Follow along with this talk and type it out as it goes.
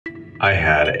I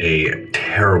had a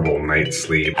terrible night's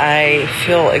sleep. I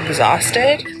feel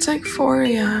exhausted. It's like 4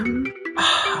 a.m.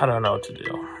 I don't know what to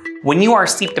do. When you are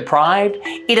sleep deprived,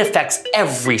 it affects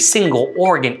every single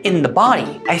organ in the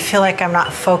body. I feel like I'm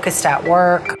not focused at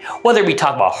work. Whether we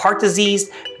talk about heart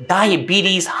disease,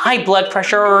 diabetes, high blood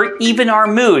pressure, or even our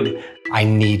mood. I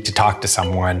need to talk to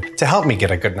someone to help me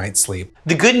get a good night's sleep.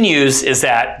 The good news is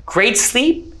that great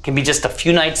sleep can be just a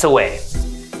few nights away.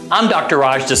 I'm Dr.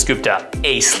 Raj Dasgupta,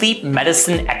 a sleep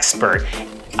medicine expert.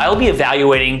 I will be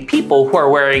evaluating people who are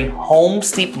wearing home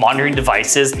sleep monitoring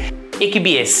devices. It could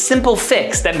be a simple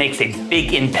fix that makes a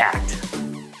big impact.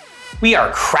 We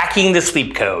are cracking the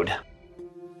sleep code.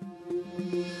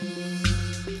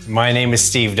 My name is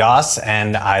Steve Doss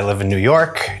and I live in New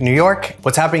York.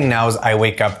 What's happening now is I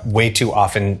wake up way too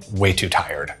often, way too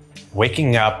tired.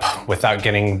 Waking up without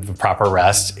getting the proper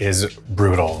rest is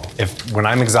brutal. When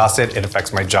I'm exhausted, it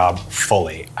affects my job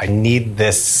fully. I need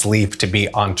this sleep to be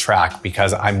on track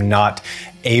because I'm not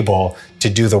able to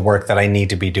do the work that I need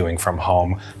to be doing from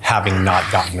home, having not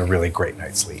gotten a really great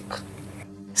night's sleep.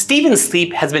 Steven's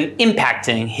sleep has been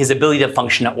impacting his ability to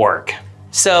function at work.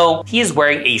 So he is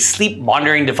wearing a sleep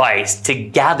monitoring device to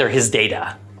gather his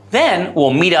data. Then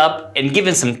we'll meet up and give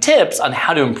him some tips on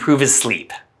how to improve his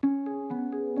sleep.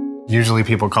 Usually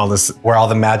people call this where all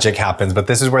the magic happens, but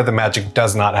this is where the magic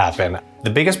does not happen. The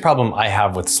biggest problem I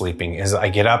have with sleeping is I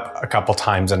get up a couple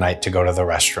times a night to go to the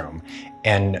restroom.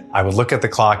 And I would look at the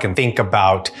clock and think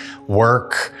about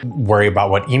work, worry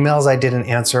about what emails I didn't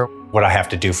answer, what I have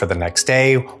to do for the next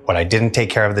day, what I didn't take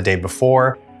care of the day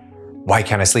before. Why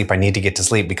can't I sleep? I need to get to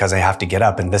sleep because I have to get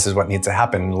up and this is what needs to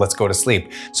happen. Let's go to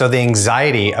sleep. So the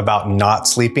anxiety about not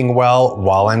sleeping well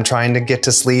while I'm trying to get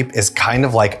to sleep is kind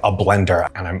of like a blender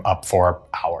and I'm up for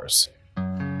hours.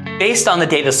 Based on the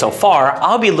data so far,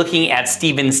 I'll be looking at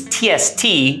Steven's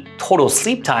TST, total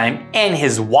sleep time, and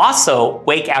his WASO,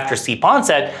 wake after sleep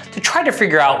onset, to try to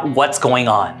figure out what's going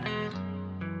on.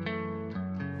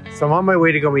 So I'm on my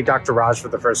way to go meet Dr. Raj for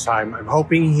the first time. I'm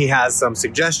hoping he has some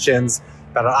suggestions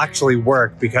that'll actually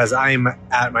work because I'm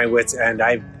at my wit's end.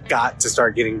 I've got to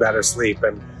start getting better sleep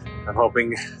and I'm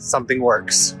hoping something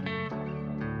works.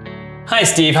 Hi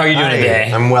Steve, how are you doing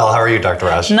today? I'm well, how are you, Dr.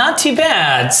 Raj? Not too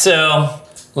bad, so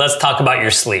let's talk about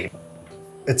your sleep.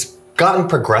 It's gotten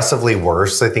progressively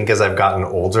worse, I think, as I've gotten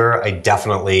older. I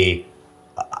definitely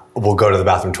will go to the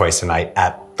bathroom twice a night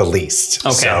at the least.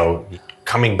 Okay. So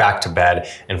coming back to bed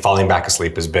and falling back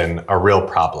asleep has been a real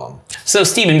problem. So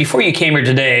Steven, before you came here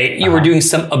today, you were doing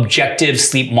some objective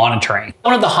sleep monitoring.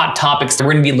 One of the hot topics that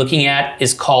we're gonna be looking at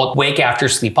is called wake after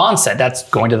sleep onset. That's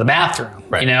going to the bathroom,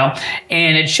 right. You know?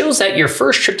 And it shows that your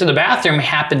first trip to the bathroom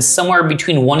happens somewhere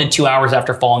between 1 to 2 hours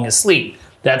after falling asleep.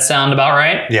 That sound about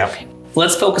right? Yeah.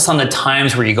 Let's focus on the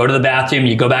times where you go to the bathroom,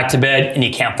 you go back to bed, and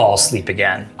you can't fall asleep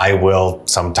again. I will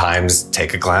sometimes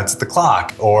take a glance at the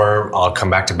clock, or I'll come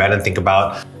back to bed and think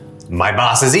about my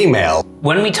boss's email.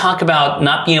 When we talk about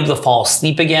not being able to fall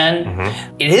asleep again,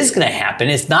 it is gonna happen.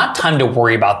 It's not time to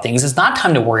worry about things. It's not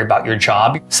time to worry about your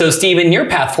job. So Steven, your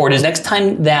path forward is next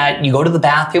time that you go to the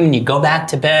bathroom and you go back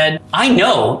to bed, I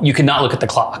know you cannot look at the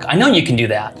clock. I know you can do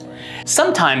that.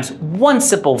 Sometimes one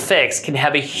simple fix can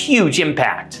have a huge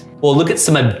impact. We'll look at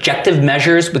some objective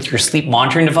measures with your sleep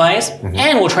monitoring device,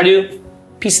 and we'll try to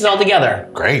piece it all together.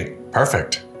 Great,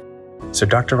 perfect. So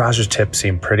Dr. Raj's tips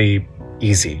seem pretty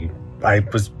easy. I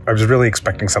was really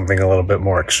expecting something a little bit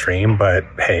more extreme, but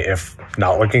hey, if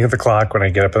not looking at the clock when I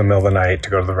get up in the middle of the night to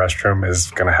go to the restroom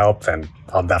is gonna help, then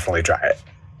I'll definitely try it.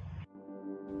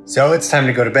 So it's time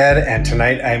to go to bed, and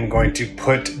tonight I'm going to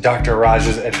put Dr.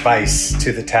 Raj's advice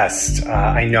to the test.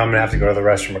 I know I'm gonna have to go to the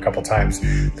restroom a couple times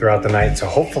throughout the night, so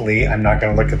hopefully I'm not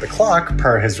gonna look at the clock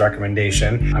per his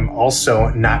recommendation. I'm also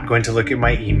not going to look at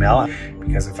my email,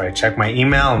 because if I check my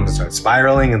email, I'm gonna start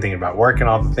spiraling and thinking about work and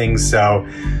all the things, so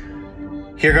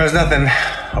here goes nothing.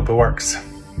 Hope it works.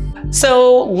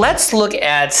 So let's look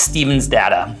at Steven's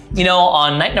data. You know,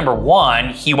 on night number 1,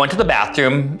 he went to the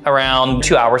bathroom around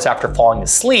 2 hours after falling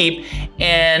asleep,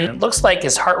 and it looks like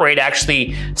his heart rate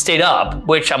actually stayed up,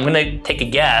 which I'm gonna take a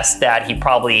guess that he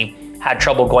probably had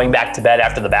trouble going back to bed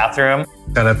after the bathroom.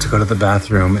 Got up to go to the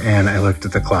bathroom and I looked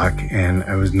at the clock, and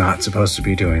I was not supposed to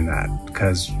be doing that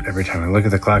because every time I look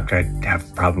at the clock, I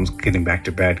have problems getting back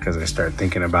to bed because I start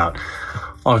thinking about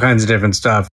all kinds of different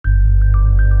stuff.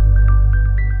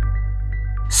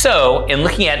 So in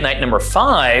looking at night number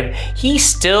 5, he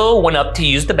still went up to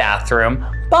use the bathroom,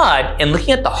 but in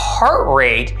looking at the heart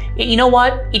rate, you know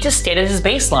what? It just stayed at his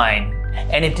baseline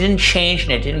and it didn't change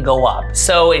and it didn't go up.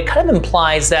 So it kind of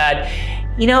implies that,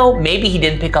 you know, maybe he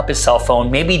didn't pick up his cell phone,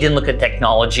 maybe he didn't look at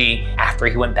technology after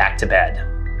he went back to bed.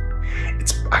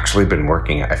 It's actually been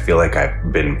working. I feel like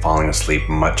I've been falling asleep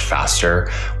much faster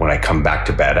when I come back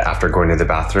to bed after going to the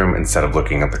bathroom instead of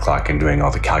looking at the clock and doing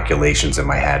all the calculations in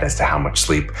my head as to how much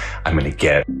sleep I'm gonna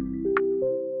get.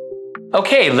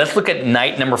 Okay, let's look at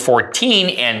night number 14,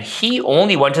 and he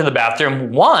only went to the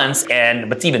bathroom once, and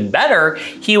what's even better,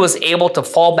 he was able to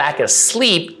fall back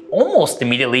asleep almost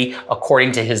immediately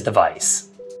according to his device.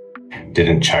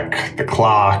 Didn't check the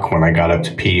clock when I got up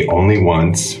to pee only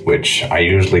once, which I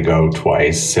usually go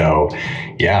twice. So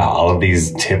yeah, all of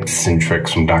these tips and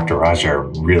tricks from Dr. Raj are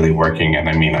really working. And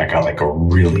I mean, I got like a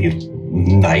really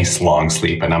nice long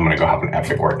sleep, and I'm gonna go have an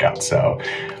epic workout, so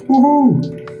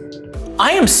woohoo.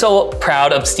 I am so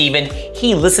proud of Steven.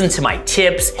 He listened to my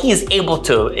tips. He is able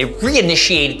to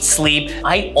reinitiate sleep.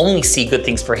 I only see good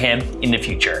things for him in the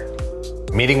future.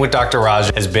 Meeting with Dr.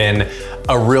 Raj has been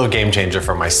a real game changer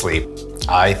for my sleep.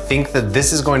 I think that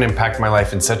this is going to impact my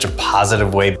life in such a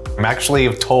positive way. I'm actually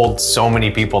have told so many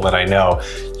people that I know,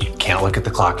 you can't look at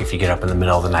the clock if you get up in the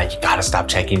middle of the night. You gotta stop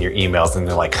checking your emails. And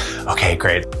they're like, okay,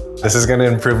 great. This is gonna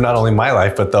improve not only my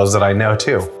life, but those that I know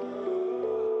too.